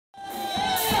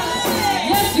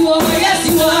you are, yes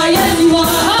you are, yes you are.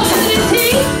 How good is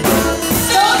he?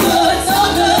 So good, so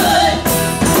good.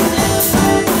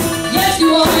 Yes you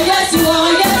are, yes you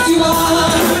are, yes you are.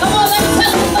 Come on, let's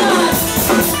testify.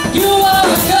 You are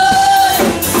good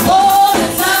all the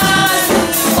time,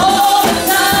 all the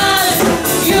time.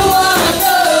 You are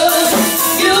good,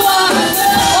 you are good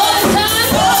all the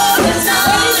time, all the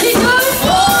time. Is he good?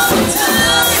 All the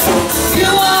time. You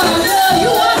are good,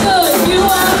 you are good, you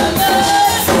are good.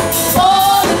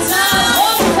 All the time,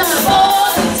 all the time, all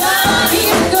the time. He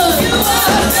is good. You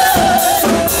are good,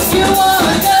 you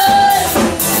are good.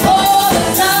 All the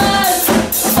time,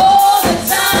 all the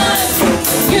time.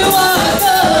 You are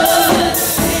good.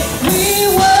 We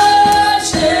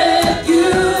worship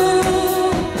you.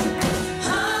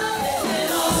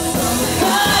 Hallelujah.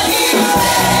 God, He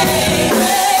reigns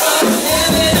from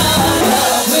heaven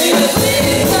above with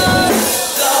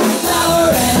wisdom,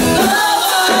 power, and love.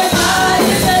 Our God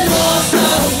is an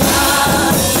awesome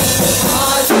God.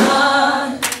 Our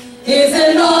God is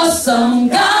an awesome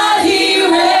God. He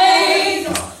reigns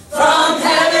from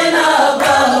heaven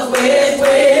above with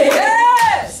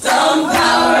wisdom,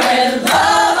 power, and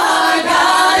love. Our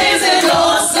God is an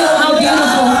awesome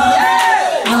God.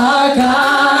 Our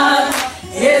God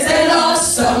is an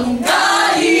awesome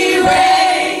God. He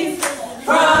reigns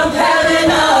from heaven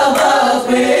above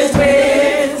with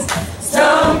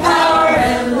wisdom, power,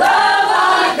 and love.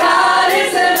 Our God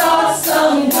is an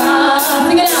awesome God.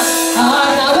 Sing it out. Our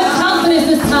God, with confidence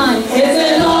this time, is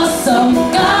an awesome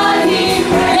God. He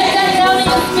reigns. Get that down in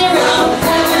your spirit. From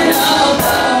heaven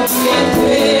above with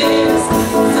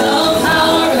wisdom,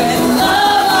 power, and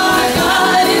love. Our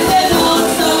God is an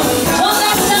awesome God. One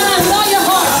last time, with all your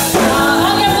heart,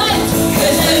 all your might.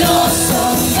 Is an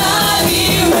awesome God.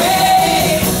 He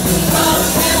reigns from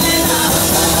heaven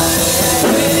above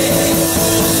with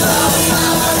wisdom,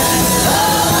 power, and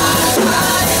love. Our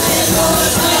God is an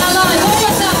awesome God.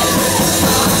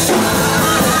 One more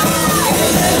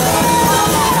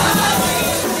time.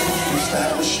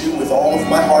 Establish you with all of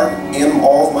my heart and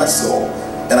all of my soul,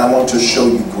 and I want to show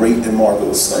you great and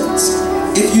marvelous things.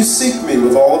 If you seek me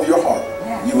with all of your heart,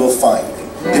 you will find me.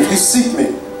 If you seek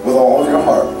me with all of your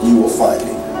heart, you will find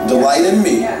me. Delight in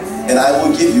me, and I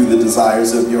will give you the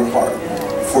desires of your heart.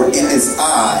 For it is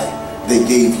I that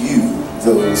gave you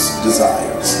those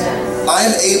desires. I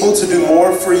am able to do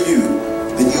more for you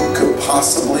than you could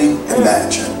possibly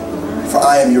imagine, for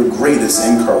I am your greatest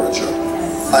encourager.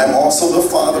 I am also the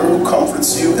Father who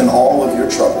comforts you in all of your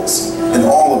troubles. In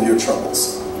all of your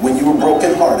troubles. When you are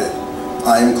brokenhearted,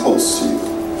 I am close to you.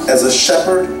 As a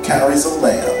shepherd carries a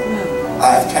lamb,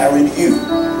 I have carried you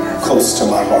close to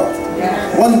my heart.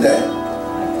 One day,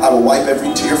 I will wipe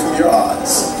every tear from your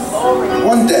eyes.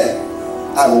 One day,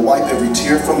 I will wipe every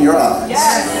tear from your eyes.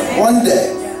 One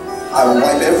day, I will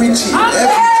wipe every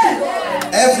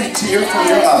tear from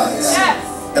your eyes.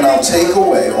 And I'll take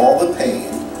away all the pain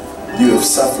you have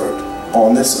suffered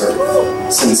on this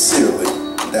earth. Sincerely,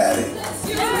 Daddy.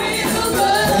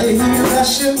 May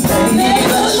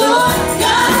the Lord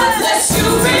God bless you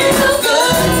real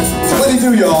good. What do you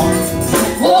do, y'all?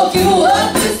 Woke you up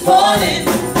this morning,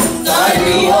 start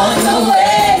you on the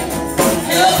way,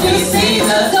 help you see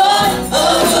the dawn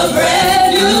of a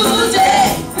brand new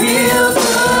day. Real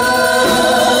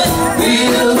good,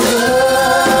 real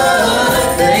good.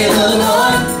 May the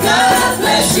Lord God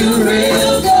bless you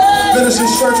real good.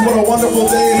 Ministers Church, what a wonderful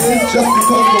day it is just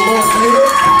because the Lord made it.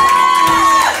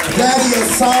 Daddy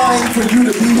assigned for you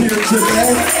to be here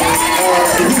today.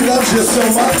 He loves you so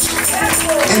much.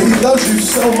 And he loves you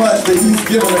so much that he's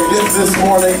given a gift this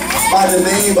morning by the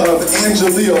name of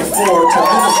Angelia Ford to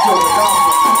minister the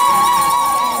gospel.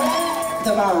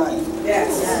 The vine.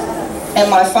 And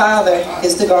my Father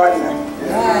is the gardener.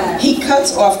 He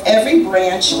cuts off every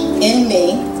branch in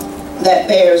me that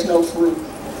bears no fruit,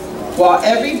 while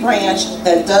every branch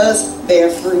that does bear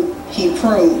fruit, he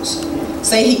prunes.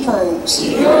 Say he prunes.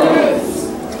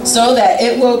 So that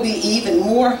it will be even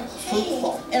more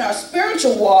fruitful. In our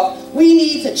spiritual walk, we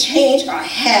need to change our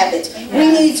habits.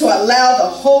 We need to allow the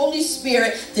Holy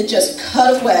Spirit to just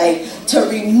cut away, to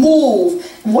remove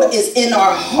what is in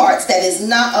our hearts that is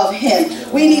not of Him.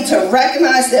 We need to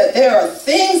recognize that there are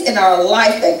things in our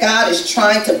life that God is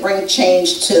trying to bring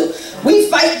change to. We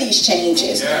fight these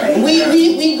changes.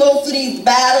 We go through these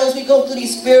battles. We go through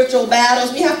these spiritual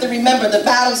battles. We have to remember the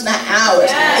battle's not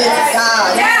ours. It's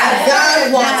God. And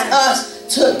God wants us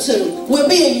we're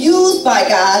being used by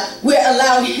God. We're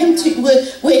allowing Him to,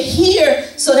 we're here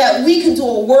so that we can do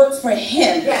a work for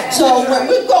Him. So when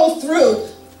we go through,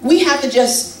 we have to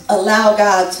just allow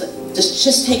God to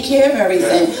just take care of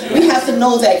everything. We have to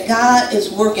know that God is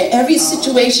working every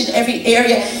situation, every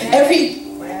area,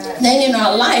 thing in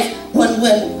our life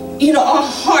when you know, our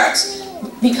hearts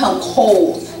become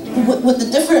cold. With the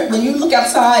different, when you look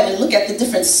outside and look at the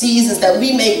different seasons that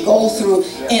we may go through,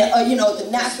 and you know,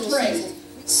 the natural seasons,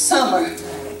 summer,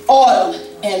 autumn,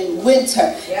 and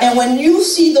winter. And when you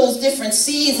see those different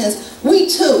seasons, we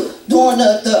too, during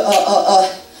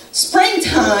the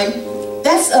springtime,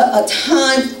 that's a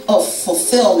time of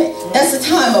fulfillment. That's a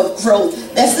time of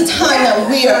growth. That's the time that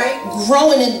we are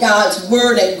growing in God's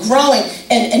word and growing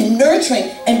and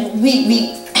nurturing, and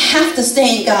we have to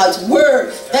stay in God's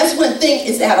word. That's when things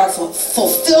is at our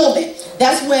fulfillment.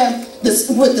 That's when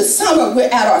with the summer we're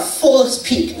at our fullest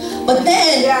peak. But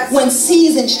then when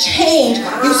seasons change,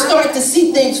 you start to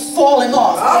see things falling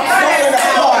off, falling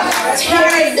apart,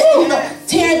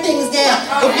 tearing things down.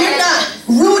 If you're not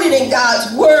rooted in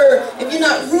God's word, if you're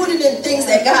not rooted in things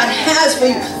that God has for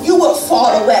you, you will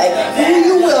fall away.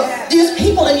 You will. There's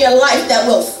people in your life that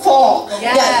will fall,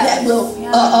 that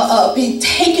will be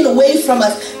taken away from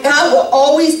us. God will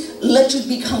always let you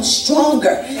become stronger.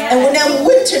 And when that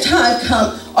winter time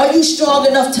comes, are you strong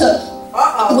enough to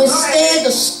withstand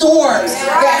the storms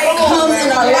that come in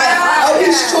our life? Are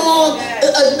we strong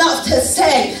enough to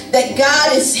say that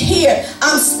God is here?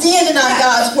 I'm standing on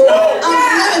God's word.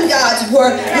 I'm living God's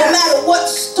word. No matter what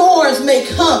storms may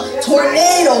come,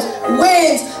 tornadoes,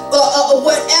 winds,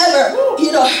 whatever,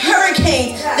 you know,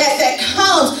 hurricanes that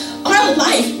comes, our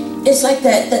life is like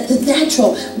that the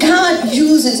natural. God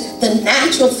uses the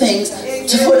natural things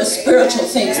for the spiritual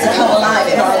things to come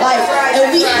alive in our life.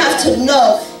 And we have to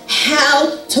know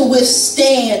how to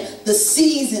withstand the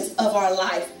seasons of our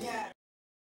life.